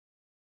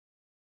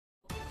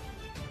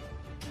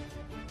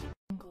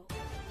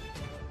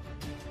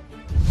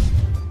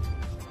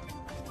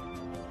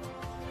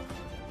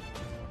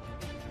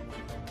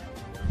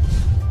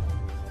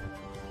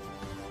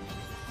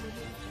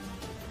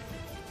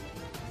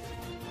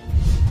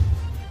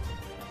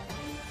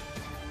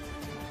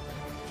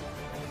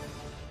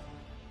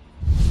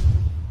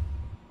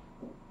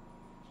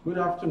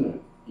Good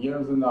afternoon. Here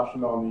is the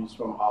national news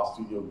from our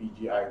studio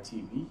BGI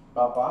TV,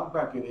 Baba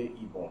Bakede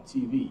Ibon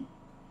TV.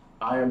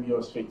 I am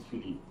yours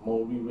faithfully,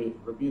 Moriwe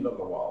Rabil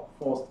Lawal.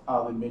 First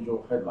are the major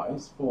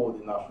headlines for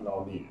the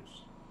national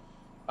news.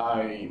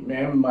 I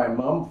ma'am my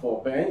mom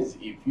for bands.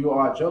 If you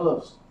are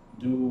jealous,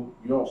 do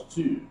yours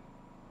too.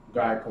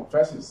 Guy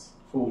confesses,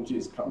 Fuji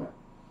is coming.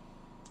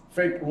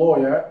 Fake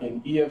lawyer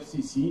in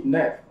EFCC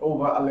net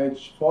over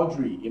alleged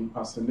forgery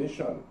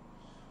impersonation.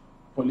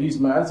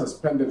 Policeman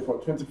suspended for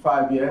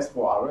 25 years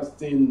for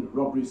arresting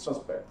robbery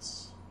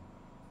suspects.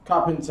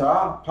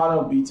 Carpenter,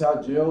 panel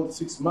beater, jailed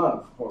 6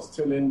 months for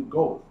stealing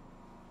gold.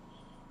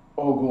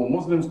 Ogun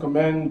Muslims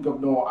commend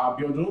Governor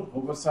Abiodun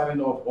over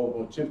signing of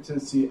Ogun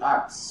Chieftaincy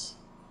Acts.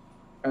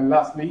 And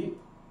lastly,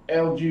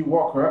 LG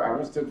worker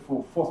arrested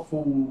for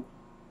forceful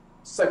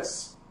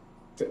sex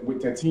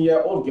with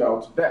 13-year-old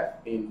girl to death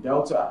in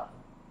Delta.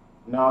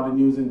 Now the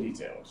news in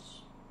details.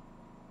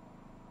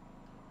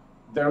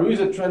 There is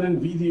a trending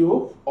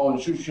video on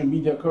social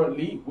media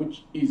currently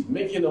which is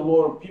making a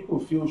lot of people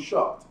feel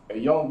shocked. A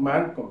young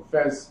man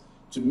confessed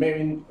to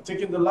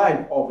taking the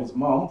life of his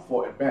mom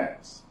for a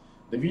Benz.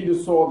 The video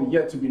saw the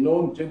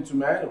yet-to-be-known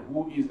gentleman,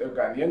 who is a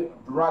Ghanaian,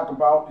 brag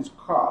about his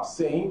car,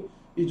 saying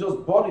he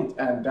just bought it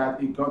and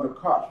that he got the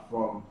cash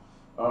from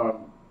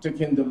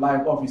taking the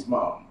life of his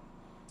mom.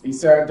 He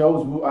said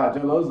those who are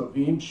jealous of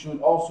him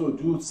should also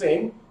do the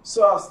same,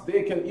 so as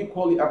they can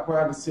equally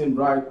acquire the same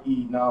right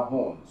he now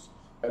owns.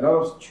 A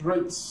lot of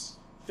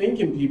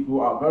straight-thinking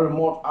people are very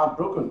much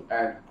heartbroken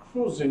and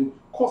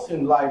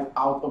causing life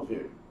out of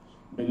him.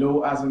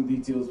 Below are some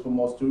details for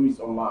more stories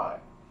online.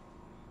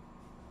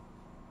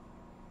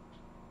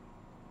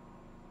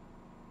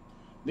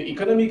 The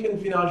Economic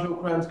and Financial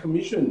Crimes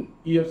Commission,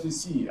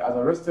 EFCC, has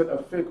arrested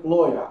a fake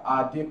lawyer,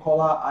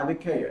 Adekola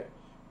Adekeye,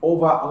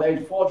 over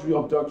alleged forgery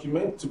of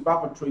documents to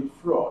perpetrate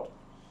fraud.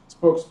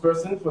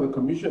 Spokesperson for the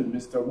commission,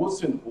 Mr.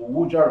 Wilson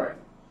Owujaren,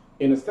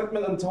 in a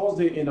statement on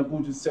Thursday in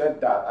Abuja,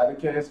 said that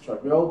Adekeye's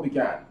travail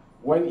began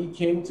when he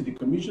came to the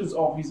commission's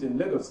office in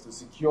Lagos to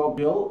secure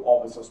bail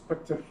of a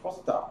suspected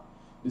fraudster.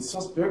 The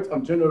suspect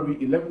on January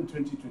 11,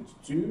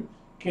 2022,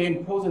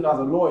 came posing as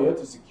a lawyer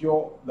to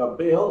secure the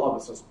bail of a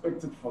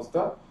suspected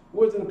fraudster who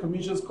was in the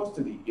commission's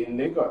custody in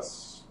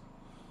Lagos.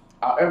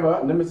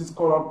 However, nemesis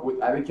caught up with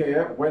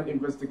Adekeye when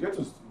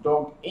investigators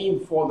dug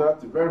in further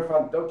to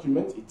verify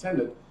documents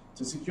intended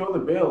to secure the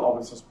bail of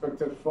a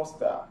suspected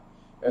fraudster.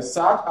 A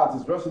search at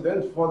his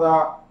residence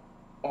further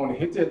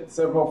unearthed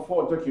several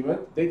fraud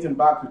documents dating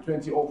back to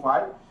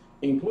 2005,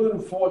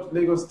 including forged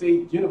Lagos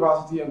State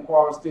University and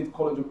Kwara State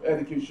College of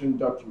Education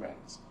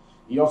documents.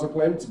 He also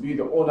claimed to be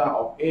the owner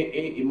of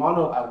AA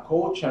Emmanuel and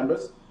Co.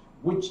 Chambers,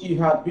 which he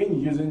had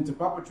been using to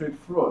perpetrate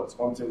frauds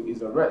until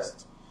his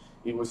arrest.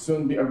 He will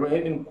soon be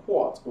arraigned in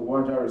court,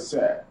 Owujaren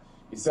said.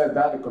 He said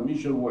that the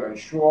commission will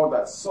ensure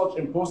that such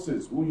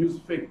imposters who use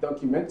fake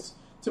documents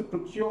to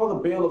procure the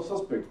bail of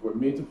suspects were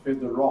made to face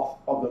the wrath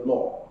of the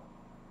law.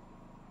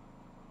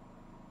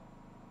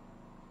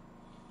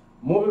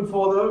 Moving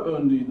further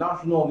on the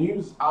national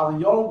news, as a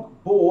young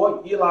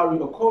boy, Hilary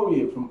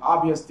Okorie from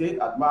Abia State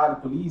admired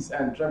the police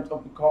and dreamt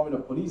of becoming a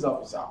police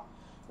officer.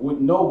 With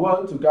no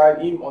one to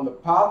guide him on the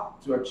path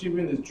to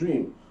achieving his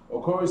dream,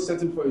 Okorie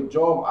settled for a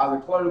job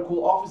as a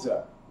clerical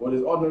officer with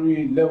his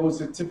ordinary level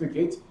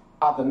certificate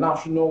at the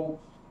National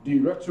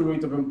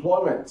Directorate of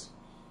Employment.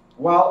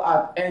 While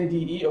at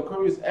NDE,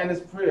 Okorie's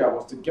earnest prayer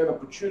was to get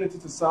opportunity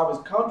to serve his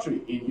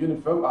country in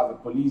uniform as a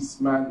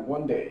policeman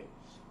one day.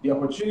 The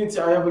opportunity,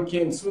 however,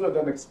 came sooner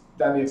than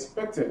he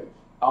expected,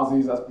 as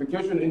his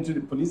application into the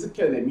police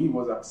academy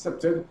was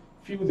accepted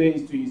few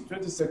days to his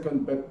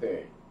 22nd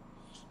birthday.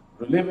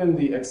 Reliving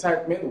the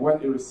excitement when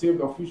he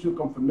received official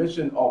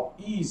confirmation of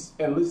his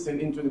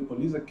enlisting into the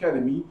police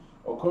academy,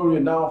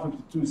 Okorie, now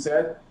 52,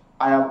 said,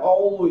 "I have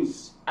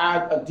always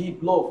had a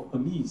deep love for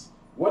police.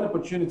 When the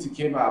opportunity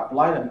came, I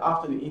applied, and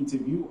after the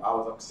interview, I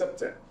was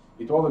accepted.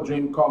 It was a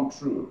dream come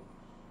true.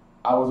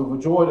 I was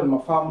overjoyed and my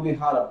family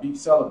had a big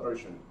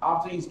celebration."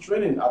 After his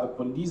training at the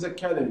police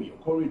academy,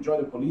 Okorie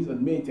joined the police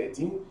on May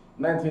 13,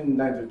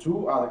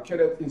 1992 as a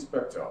cadet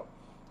inspector.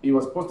 He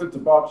was posted to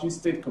Bauchi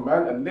State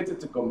Command and later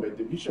to Gombe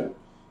Division.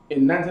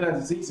 In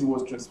 1996, he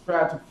was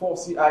transferred to 4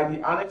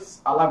 CID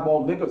Annex,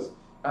 Alagbon, Lagos,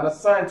 and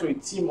assigned to a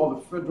team of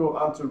the Federal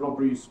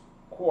Anti-Robbery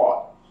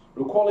Squad.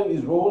 Recalling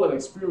his role and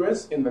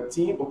experience in the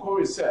team,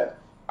 Okorie said,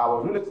 "I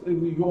was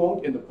relatively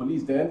young in the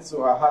police then,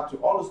 so I had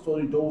to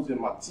understudy those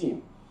in my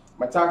team.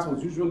 My task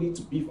was usually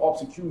to beef up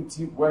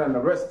security when an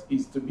arrest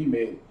is to be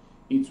made.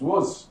 It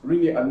was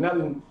really a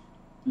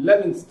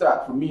learning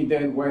start for me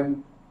then,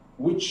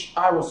 which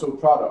I was so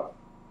proud of."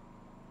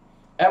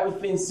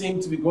 Everything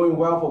seemed to be going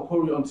well for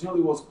Okorie until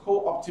he was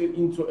co-opted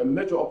into a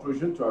major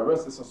operation to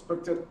arrest a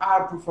suspected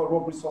high-profile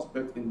robbery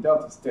suspect in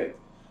Delta State.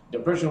 The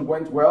operation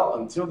went well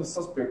until the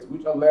suspect,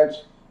 which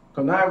alleged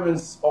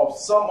connivance of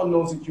some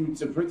unknown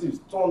security operatives,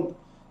 turned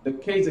the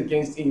case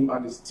against him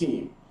and his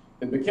team.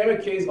 It became a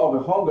case of a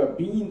hunger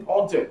being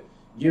hunted,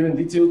 giving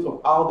details of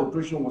how the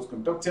operation was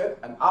conducted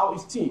and how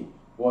his team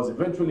was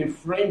eventually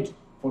framed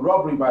for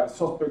robbery by the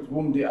suspect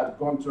whom they had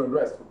gone to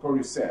arrest,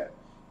 Okorie said.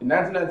 In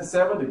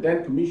 1997, the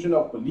then Commissioner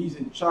of Police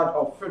in charge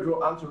of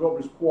Federal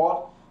Anti-Robbery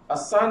Squad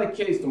assigned a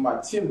case to my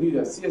team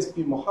leader,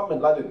 CSP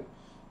Mohammed Laden.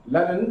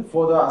 Laden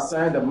further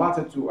assigned the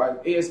matter to an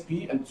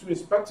ASP and 2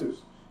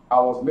 inspectors. I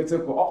was later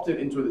co-opted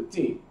into the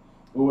team.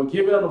 We were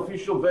given an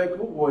official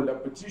vehicle with a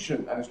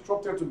petition and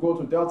instructed to go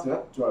to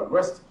Delta to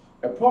arrest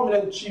a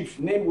prominent chief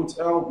named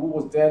Wutel, who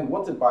was then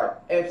wanted by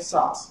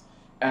FSAS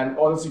and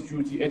other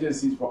security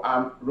agencies for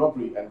armed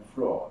robbery and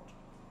fraud.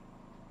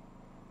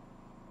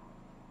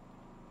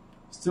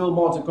 Still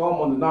more to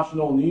come on the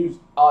national news.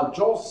 Our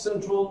Jos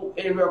Central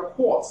Area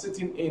Court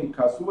sitting in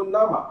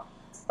Kasuanama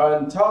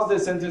on Thursday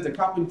sentenced the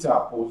carpenter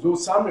Ozo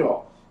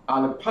Samuel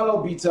and the panel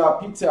beater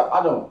Peter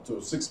Adam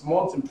to 6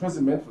 months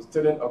imprisonment for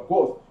stealing a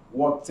goat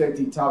worth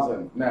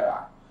 30,000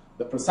 naira.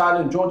 The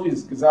presiding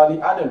judges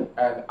Ghazali Adam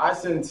and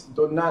Isent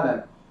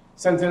Donanan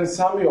sentenced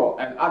Samuel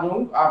and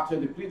Adam after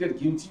they pleaded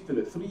guilty to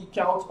the 3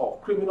 counts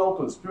of criminal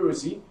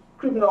conspiracy,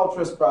 criminal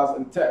trespass,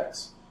 and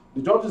theft.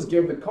 The judges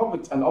gave the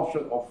convicts an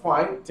option of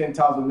fine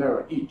 10,000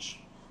 naira each.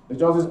 The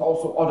judges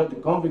also ordered the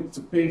convicts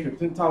to pay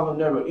 15,000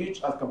 naira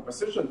each as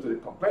compensation to the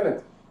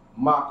complainant,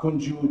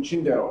 Makunju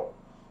Chindero.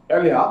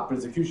 Earlier,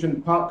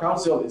 Prosecution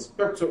Counsel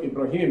Inspector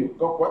Ibrahim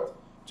Gokwet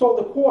told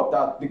the court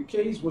that the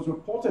case was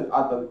reported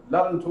at the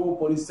Laranto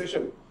police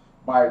station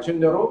by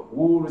Chindero,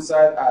 who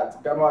reside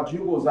at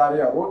Gamajugo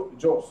Zaria Road,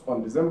 Jos,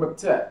 on December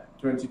 10,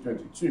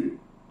 2022.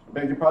 I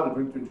beg your pardon,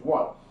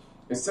 2021.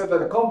 It said that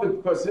the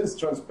convict persons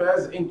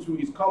transfers into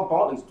his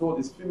compound and stole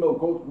his female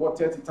goat worth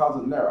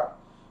 30,000 naira.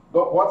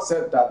 Gokwet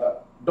said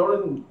that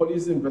during the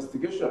police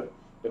investigation,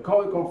 the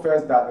convict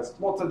confessed that they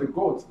slaughtered the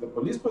goat. The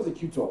police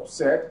prosecutor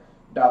said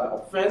that the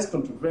offense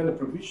contravened the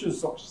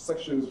provisions of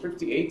sections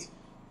 58,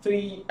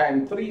 3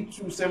 and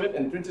 327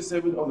 and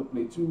 27 of the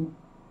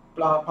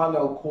Plateau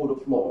Panel Code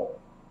of Law.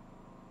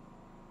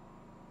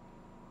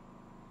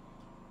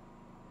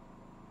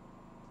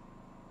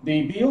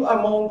 The bill,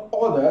 among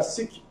others,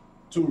 seeks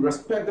to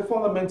respect the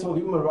fundamental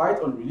human right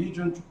on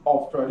religion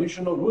of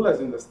traditional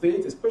rulers in the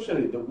state,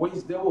 especially the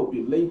ways they will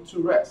be laid to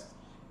rest.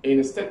 In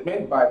a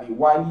statement by the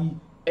wily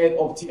head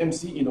of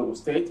TMC in Ogun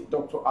State,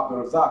 Dr.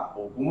 Abdulrazak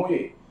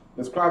Ogumoye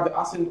described the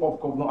assent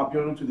of Governor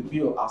Abiodun to the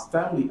bill as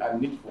timely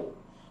and needful.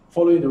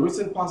 Following the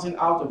recent passing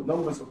out of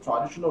numbers of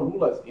traditional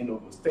rulers in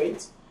Ogun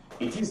State,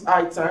 it is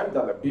high time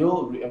that the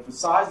bill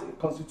re-emphasize the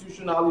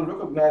constitutionally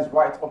recognized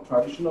right of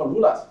traditional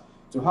rulers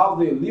to have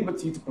the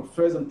liberty to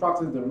profess and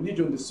practice the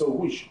religion they so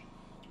wish.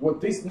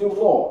 With this new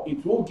law,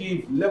 it will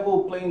give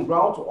level playing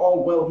ground to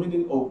all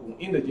well-meaning Ogun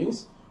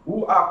indigents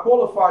who are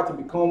qualified to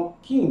become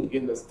king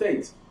in the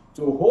state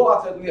to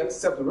wholeheartedly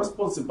accept the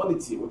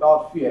responsibility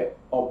without fear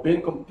of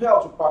being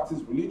compelled to practice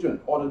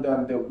religion other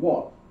than the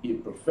one he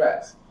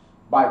professes.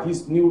 By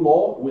this new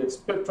law, we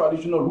expect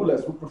traditional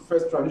rulers who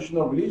profess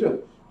traditional religion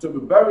to be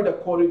buried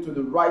according to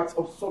the rites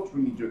of such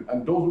religion,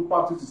 and those who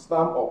practice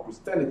Islam or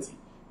Christianity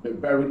be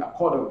buried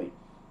accordingly.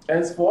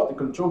 Henceforth, the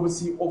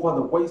controversy over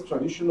the ways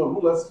traditional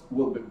rulers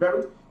will be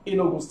buried in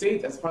Ogun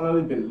State has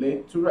finally been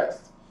laid to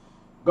rest.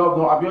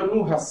 Governor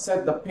Abiodun has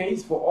set the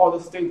pace for all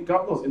the state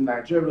governors in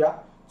Nigeria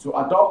to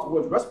adopt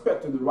with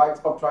respect to the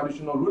rights of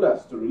traditional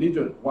rulers to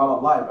religion while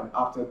alive and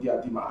after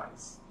their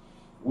demise.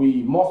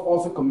 We must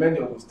also commend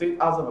the Ogun State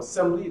House of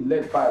Assembly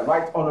led by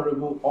Right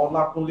Honorable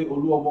Olakunle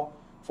Oluomo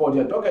for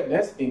their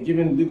doggedness in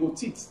giving legal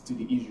teeth to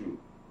the issue.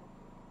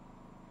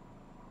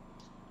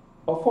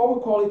 Before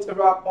we call it a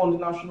wrap on the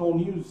national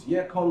news,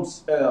 here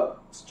comes a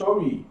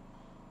story.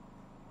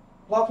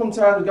 Platform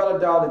Times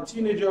gathered that the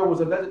teenager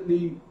was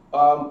allegedly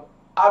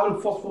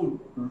having forceful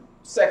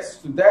sex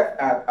to death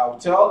at a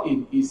hotel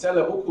in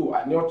Isele Uku,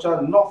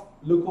 Aniocha North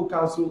Local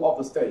Council of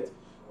the state.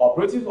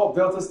 Operatives of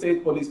Delta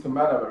State Police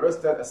Command have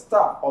arrested a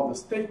staff of the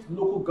State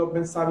Local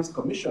Government Service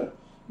Commission,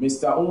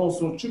 Mr.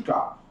 Umonso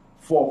Chuka,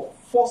 for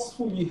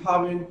forcefully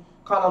having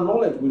carnal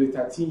knowledge with a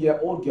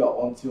 13-year-old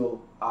girl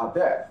until her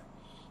death.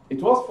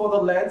 It was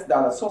further learned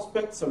that the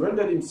suspect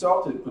surrendered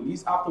himself to the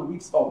police after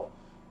weeks of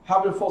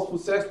having forceful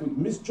sex with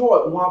Miss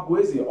Joy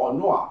Nwabweze or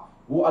Noah,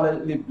 who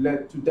allegedly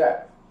bled to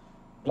death.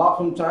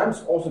 Platform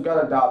Times also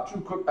gathered that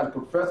Chukuk had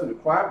confessed to the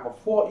crime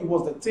before he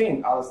was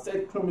detained at the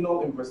State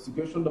Criminal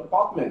Investigation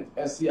Department,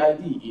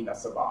 SCID, in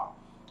Asaba.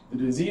 The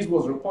disease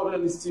was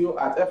reportedly still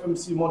at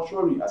FMC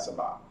Mortuary,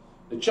 Asaba.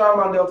 The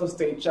chairman Delta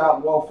State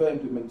Child Welfare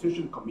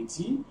Implementation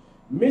Committee,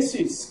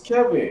 Mrs.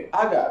 Keve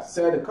Aga,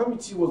 said the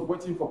committee was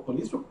waiting for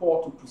police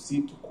report to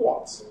proceed to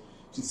court.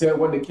 She said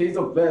when the case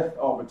of death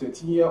of a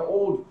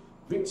 13-year-old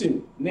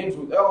victim named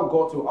Wutel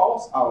got to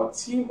us, our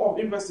team of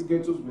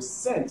investigators was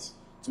sent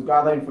to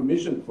gather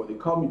information for the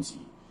committee.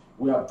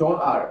 We have done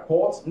our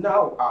report,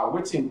 now are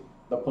waiting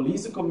the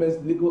police to commence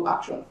legal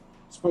action.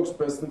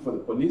 Spokesperson for the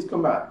police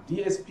command,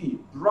 DSP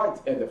Bright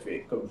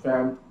Edefe,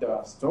 confirmed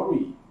the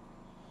story.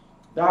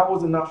 That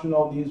was the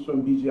national news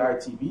from BGI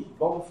TV.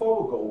 But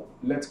before we go,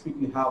 let's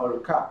quickly have a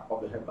recap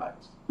of the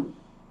headlines.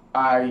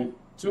 I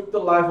took the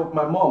life of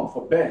my mom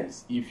for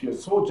Benz. If you're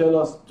so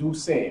jealous, do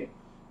same.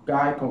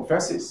 Guy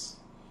confesses.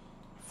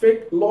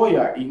 Fake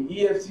lawyer in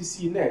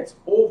EFCC net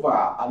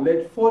over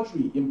alleged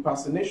forgery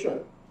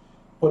impersonation.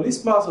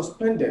 Policeman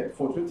suspended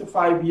for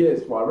 25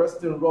 years for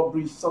arresting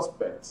robbery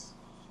suspects.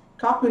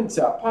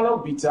 Carpenter panel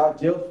beater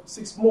jailed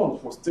 6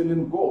 months for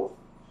stealing gold.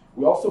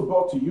 We also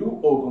brought to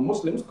you Ogun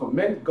Muslims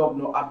commend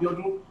Governor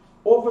Abiodun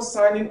over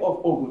signing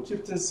of Ogun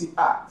Chieftaincy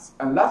Act.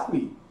 And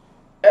lastly,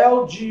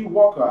 LG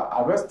worker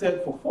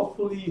arrested for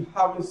forcefully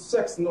having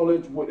sex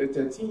knowledge with a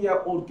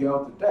 13-year-old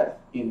girl to death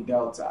in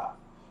Delta.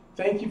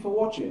 Thank you for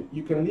watching.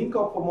 You can link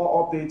up for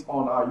more updates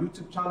on our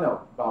YouTube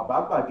channel,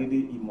 Baba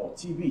Gbagede Imo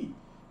TV.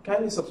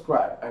 Kindly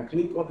subscribe and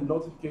click on the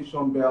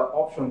notification bell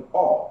option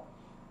all.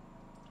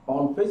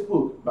 On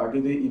Facebook,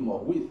 Gbagede Imo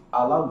with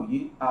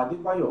Alawiye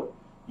Adebayo.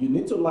 You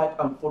need to like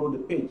and follow the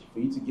page for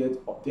you to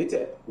get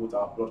updated with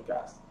our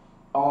broadcast.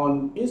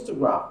 On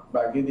Instagram,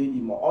 Gbagede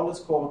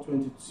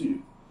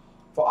Imo_22.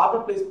 For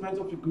advertisement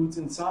of your goods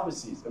and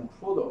services and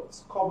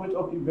products, coverage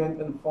of event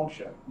and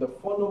function, the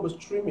phone number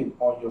streaming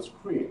on your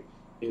screen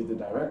is the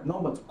direct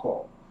number to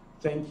call.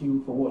 Thank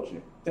you for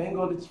watching. Thank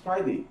God it's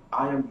Friday.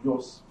 I am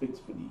yours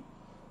faithfully,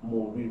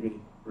 Morire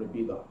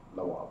Rebila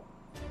Lawal.